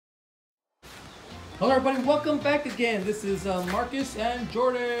Hello everybody, welcome back again. This is Marcus and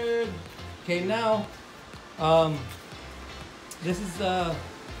Jordan. Okay, now this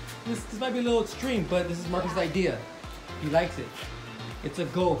might be a little extreme, but this is Marcus' idea. He likes it. It's a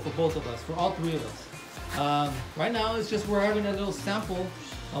go for both of us, for all three of us. Right now it's just we're having a little sample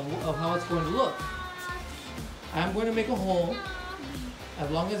of how it's going to look. I'm going to make a hole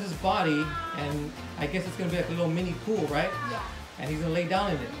as long as his body, and I guess it's going to be like a little mini pool, right? Yeah. And he's going to lay down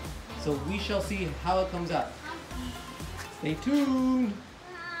in it. So we shall see how it comes out. Stay tuned.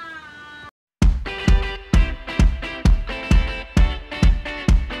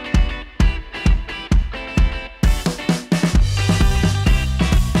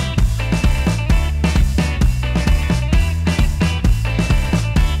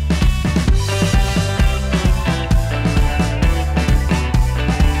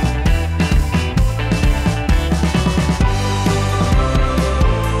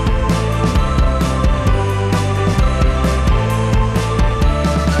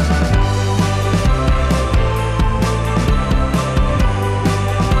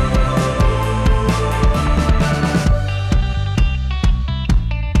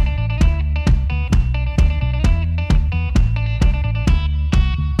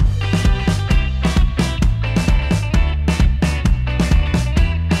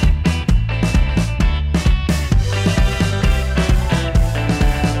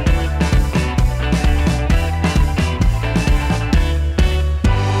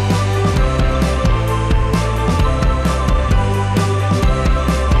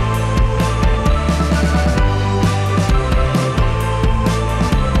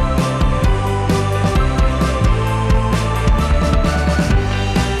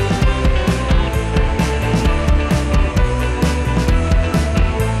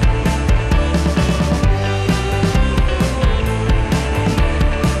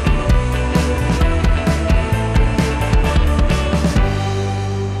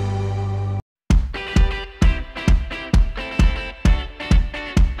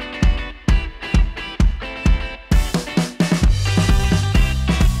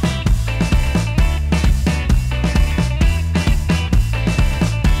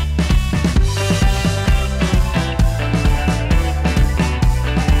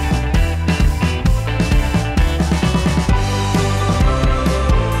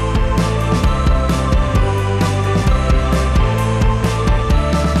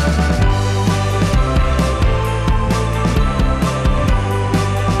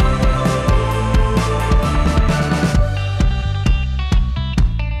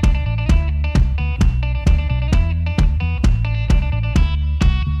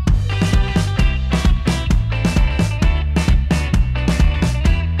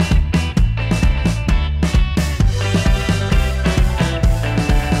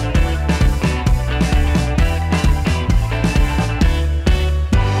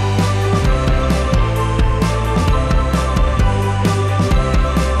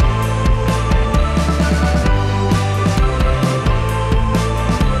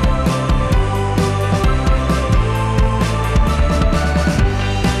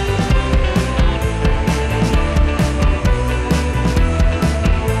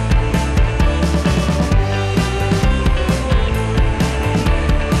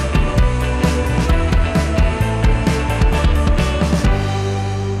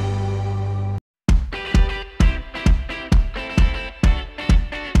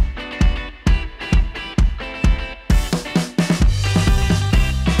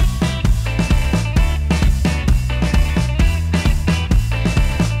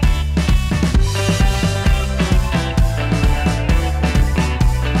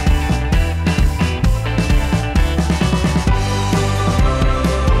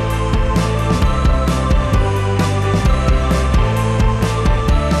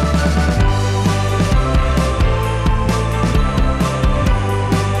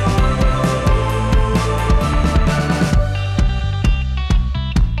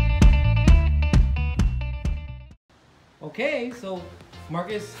 Okay, so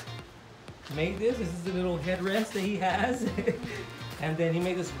Marcus made this. This is the little headrest that he has. And then he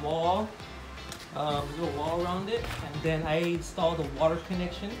made this wall, little wall around it. And then I installed a water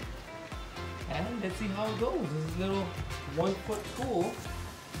connection. And let's see how it goes. This is a little 1 foot pool.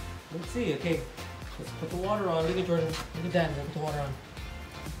 Let's see, okay. Let's put the water on. Look at Jordan. Look at Dad. Put the water on.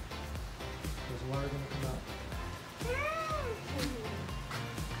 There's water gonna come out.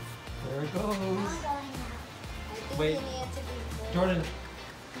 There it goes. Wait, Jordan,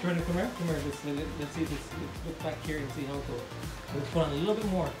 come here, let's see this, let's look back here and see how it goes. Let's put on a little bit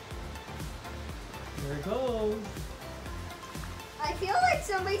more. There it goes. I feel like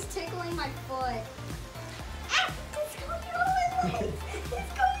somebody's tickling my foot.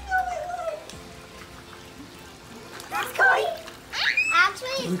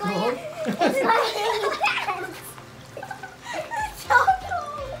 Is it cold? It's going in your pants. It's so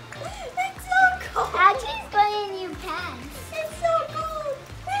cold. It's so cold. Actually, it's going in your pants. It's so cold.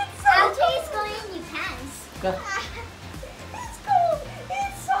 It's so Actually, it's going in your pants. It's cold.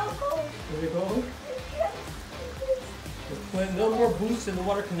 It's so cold. Is it cold? Put a little more boost in the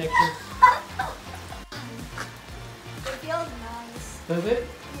water connector. It feels nice. Does it?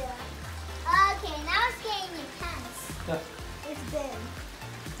 Yeah. Okay, now it's getting in your pants. Yeah. It's big.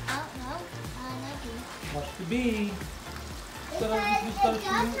 Oh, no. Nothing. Watch the bee. It does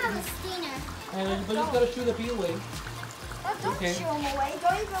have a stinger. And but you just gotta shoo the bee away. Oh, don't Okay. shoo them away.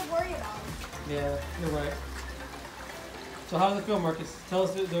 Don't even worry about them. Yeah, you're right. So how does it feel, Marcus? Tell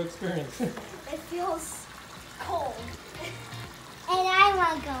us the experience. It feels cold. And I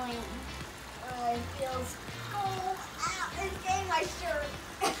want to go in. It feels cold. Ow, it's getting my shirt.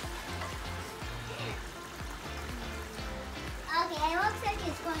 Okay, it looks like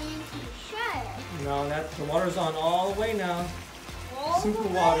it's going into your shirt. No, that's the water's on all the way now. All Super the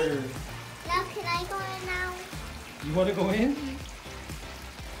way. water. Now, can I go in now? You want to go in? You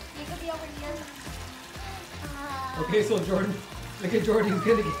could be over here. Okay, so Jordan, look at Jordan. He's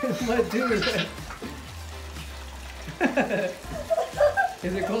gonna get mud too.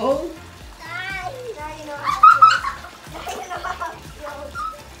 Is it cold? Now you know how it feels.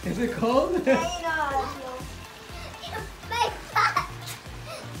 Is it cold? Now you know how it feels. My butt.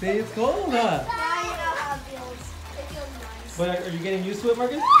 See, it's cold, huh? Now you know how it feels. It feels nice. But are you getting used to it,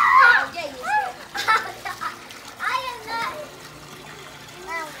 Marcus? I'll get used to it. I am not.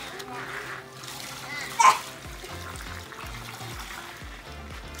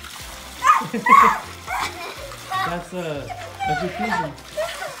 That's your koozie.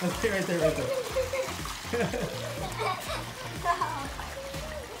 That's it right there, right there.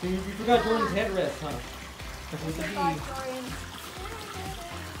 So you forgot Jordan's headrest, huh? That's with the bee.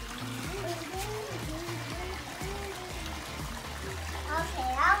 Okay,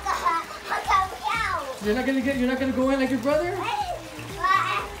 I'm gonna be out. You're not gonna go in like your brother? I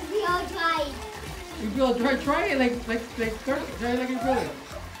have to be all dry. You feel try it try it like your brother.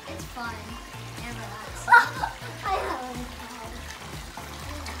 It's fun and relaxing. I have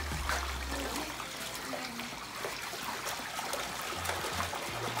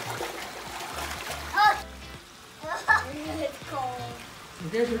it's cold. You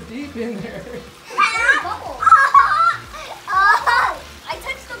guys are deep in there. Bubble. I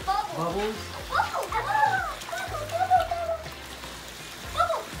touched the bubble. Bubbles. Bubble.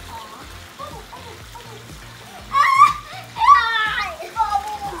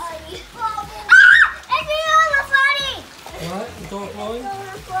 What? It's overflowing?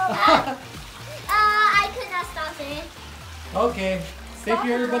 I could not stop it. Okay. Thank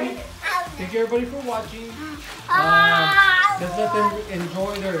you everybody. Thank you everybody for watching. Just let them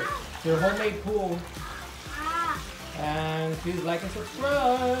enjoy their homemade pool. And please like and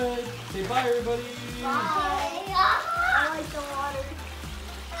subscribe. Say bye everybody. Bye.